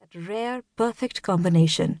that rare, perfect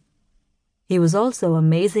combination. He was also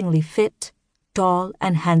amazingly fit, tall,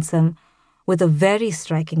 and handsome, with a very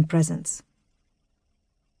striking presence.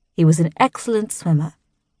 He was an excellent swimmer.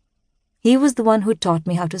 He was the one who taught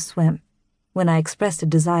me how to swim when I expressed a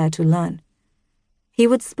desire to learn. He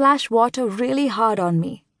would splash water really hard on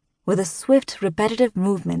me with a swift, repetitive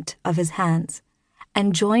movement of his hands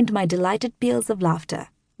and joined my delighted peals of laughter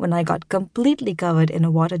when I got completely covered in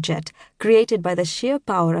a water jet created by the sheer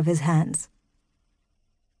power of his hands.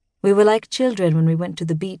 We were like children when we went to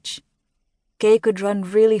the beach. Kay could run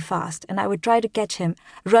really fast, and I would try to catch him,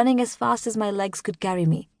 running as fast as my legs could carry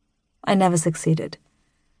me. I never succeeded.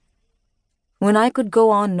 When I could go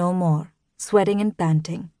on no more, sweating and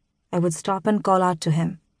panting, I would stop and call out to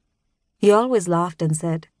him. He always laughed and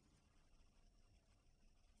said,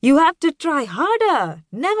 "You have to try harder.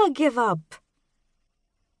 Never give up."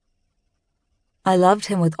 I loved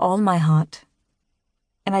him with all my heart,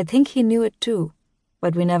 and I think he knew it too,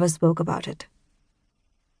 but we never spoke about it.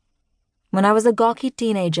 When I was a gawky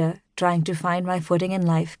teenager trying to find my footing in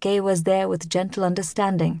life, Kay was there with gentle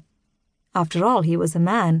understanding. After all, he was a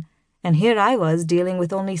man, and here I was dealing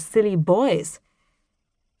with only silly boys.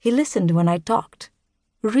 He listened when I talked,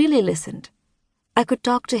 really listened. I could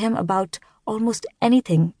talk to him about almost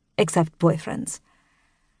anything except boyfriends.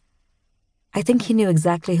 I think he knew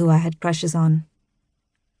exactly who I had crushes on.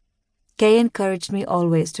 Kay encouraged me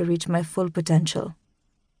always to reach my full potential.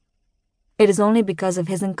 It is only because of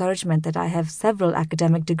his encouragement that I have several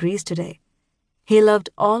academic degrees today. He loved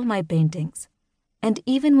all my paintings, and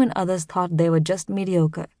even when others thought they were just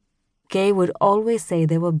mediocre, Kay would always say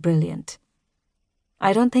they were brilliant.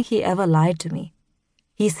 I don't think he ever lied to me.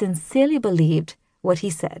 He sincerely believed what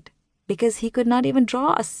he said, because he could not even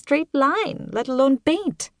draw a straight line, let alone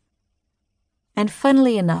paint. And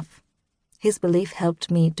funnily enough, his belief helped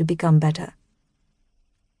me to become better.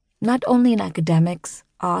 Not only in academics,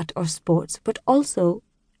 art, or sports, but also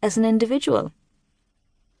as an individual.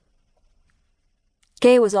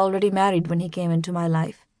 Kay was already married when he came into my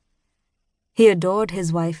life. He adored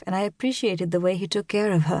his wife, and I appreciated the way he took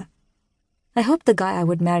care of her. I hoped the guy I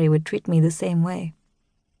would marry would treat me the same way.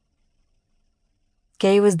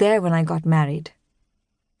 Kay was there when I got married.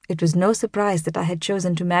 It was no surprise that I had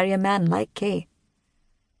chosen to marry a man like Kay.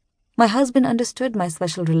 My husband understood my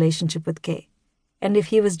special relationship with Kay, and if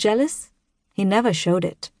he was jealous, he never showed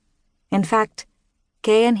it. In fact,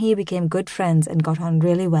 Kay and he became good friends and got on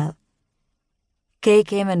really well. Kay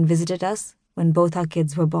came and visited us when both our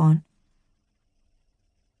kids were born.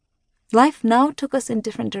 Life now took us in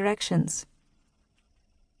different directions.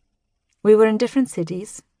 We were in different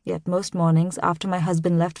cities, yet most mornings after my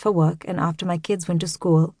husband left for work and after my kids went to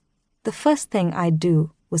school, the first thing I'd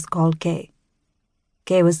do was call Kay.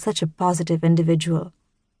 Kay was such a positive individual.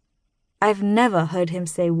 I've never heard him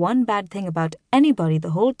say one bad thing about anybody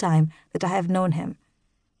the whole time that I have known him.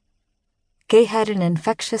 Kay had an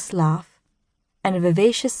infectious laugh and a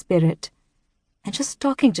vivacious spirit, and just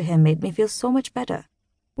talking to him made me feel so much better.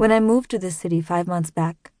 When I moved to this city 5 months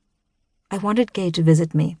back, I wanted Kay to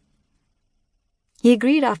visit me. He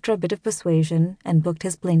agreed after a bit of persuasion and booked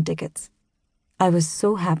his plane tickets. I was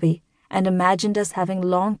so happy and imagined us having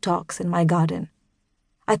long talks in my garden.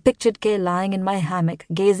 I pictured Kay lying in my hammock,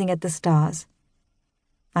 gazing at the stars.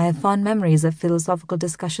 I have fond memories of philosophical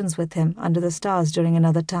discussions with him under the stars during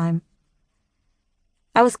another time.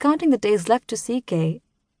 I was counting the days left to see Kay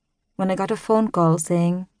when I got a phone call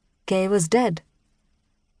saying Kay was dead.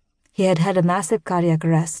 He had had a massive cardiac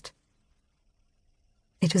arrest.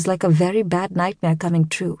 It was like a very bad nightmare coming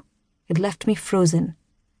true. It left me frozen,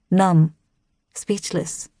 numb,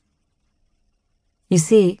 speechless. You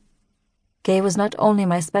see, Kay was not only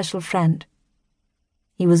my special friend,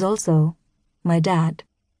 he was also my dad.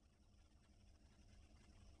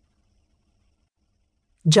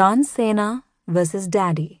 John Cena versus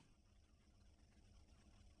Daddy.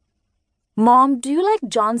 "Mom, do you like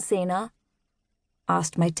John Cena?"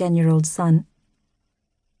 asked my 10-year-old son.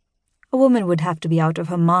 A woman would have to be out of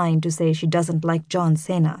her mind to say she doesn't like John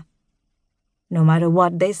Cena. No matter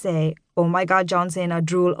what they say, "Oh my God, John Cena,"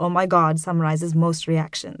 drool, "Oh my God," summarizes most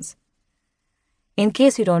reactions. In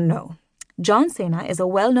case you don't know, John Cena is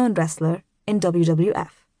a well-known wrestler in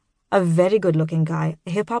WWF, a very good-looking guy,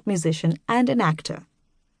 a hip-hop musician, and an actor.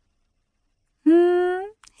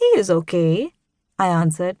 He is okay," I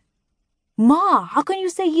answered. "Ma, how can you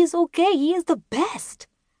say he is okay? He is the best,"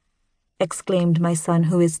 exclaimed my son,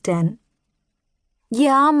 who is 10.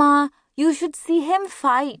 "Yeah, Ma, you should see him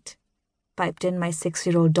fight," piped in my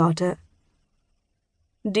 6-year-old daughter.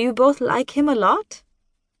 "Do you both like him a lot?"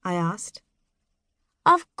 I asked.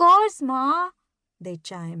 "Of course, Ma," they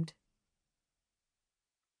chimed.